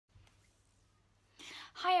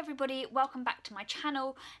Hi everybody, welcome back to my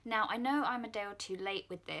channel. Now I know I'm a day or two late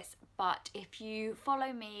with this, but if you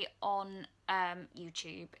follow me on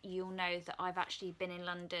YouTube, you'll know that I've actually been in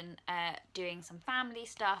London doing some family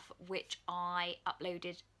stuff, which I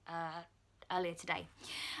uploaded earlier today.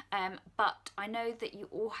 But I know that you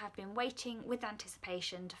all have been waiting with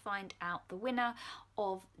anticipation to find out the winner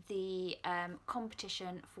of the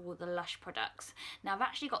competition for the Lush products. Now I've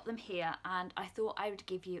actually got them here and I thought I would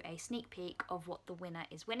give you a sneak peek of what the winner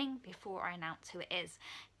is winning before I announce who it is,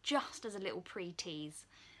 just as a little pre-tease.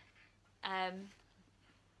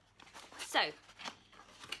 So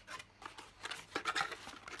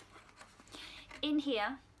in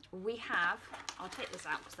here we have, I'll take this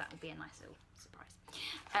out because that will be a nice little surprise.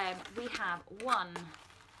 We have one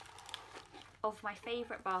of my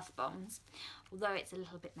favourite bath bombs, although it's a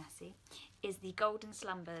little bit messy, is the Golden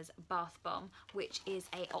Slumbers bath bomb, which is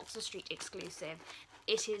a Oxford Street exclusive.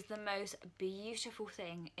 It is the most beautiful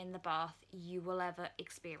thing in the bath you will ever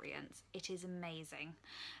experience. It is amazing.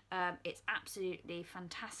 It's absolutely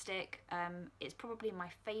fantastic. It's probably my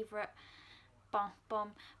favourite bath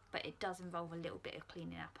bomb, but it does involve a little bit of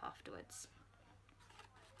cleaning up afterwards.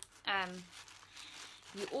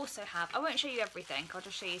 You also have, I won't show you everything, I'll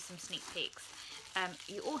just show you some sneak peeks.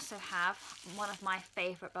 You also have one of my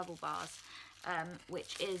favourite bubble bars,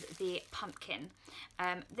 which is the pumpkin.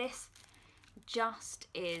 This just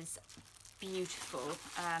is beautiful,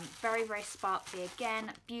 very, very sparkly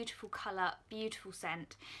again, beautiful colour, beautiful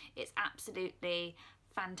scent. It's absolutely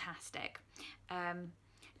fantastic.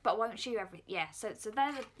 But I won't show you everything. Yeah, so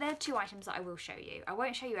they're two items that I will show you. I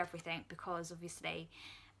won't show you everything because obviously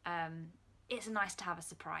it's nice to have a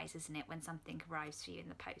surprise, isn't it, when something arrives for you in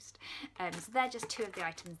the post. So they're just two of the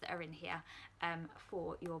items that are in here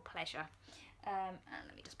for your pleasure. And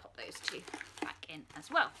let me just pop those two back in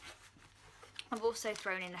as well. I've also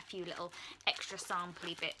thrown in a few little extra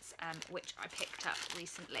sampley bits which I picked up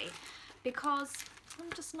recently because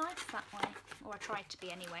I'm just nice that way, or I tried to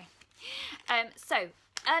be anyway. So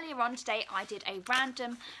earlier on today I did a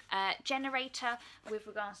random generator with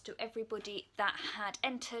regards to everybody that had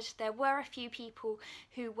entered. There were a few people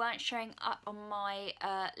who weren't showing up on my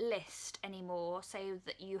list anymore, so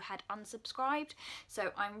that you had unsubscribed.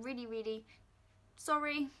 So I'm really, really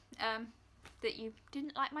sorry that you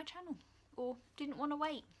didn't like my channel or didn't want to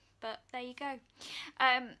wait, but there you go.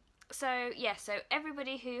 So yeah, so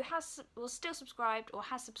everybody who was still subscribed or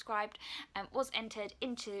has subscribed was entered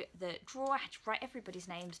into the draw. I had to write everybody's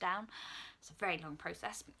names down. It's a very long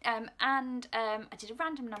process. I did a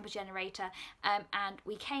random number generator and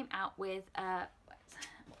we came out with,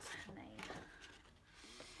 what's her name?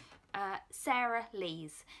 Sarah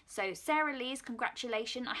Lees. So Sarah Lees,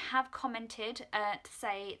 congratulations. I have commented to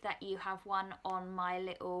say that you have won on my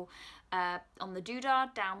little on the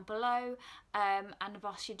doodah down below, and I've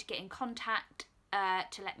asked you to get in contact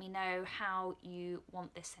to let me know how you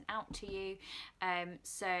want this sent out to you.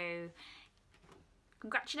 So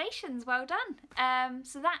congratulations, well done.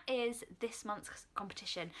 So that is this month's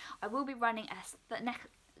competition. I will be running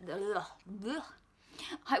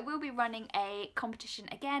a competition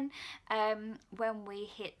again when we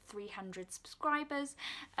hit 300 subscribers,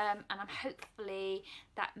 and I'm hopefully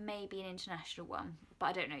that may be an international one, but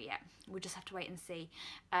I don't know yet. We'll just have to wait and see.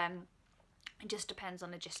 It just depends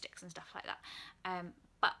on logistics and stuff like that.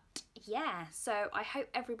 But yeah, so I hope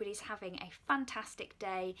everybody's having a fantastic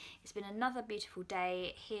day. It's been another beautiful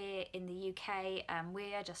day here in the UK.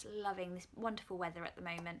 We are just loving this wonderful weather at the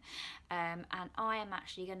moment, and I am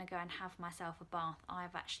actually going to go and have myself a bath.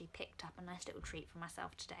 I've actually picked up a nice little treat for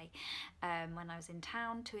myself today when I was in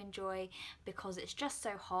town to enjoy, because it's just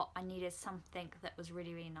so hot. I needed something that was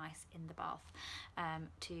really, really nice in the bath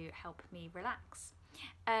to help me relax.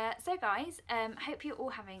 So guys, hope you're all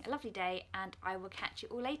having a lovely day, and I will catch you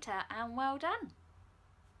all later, and well done.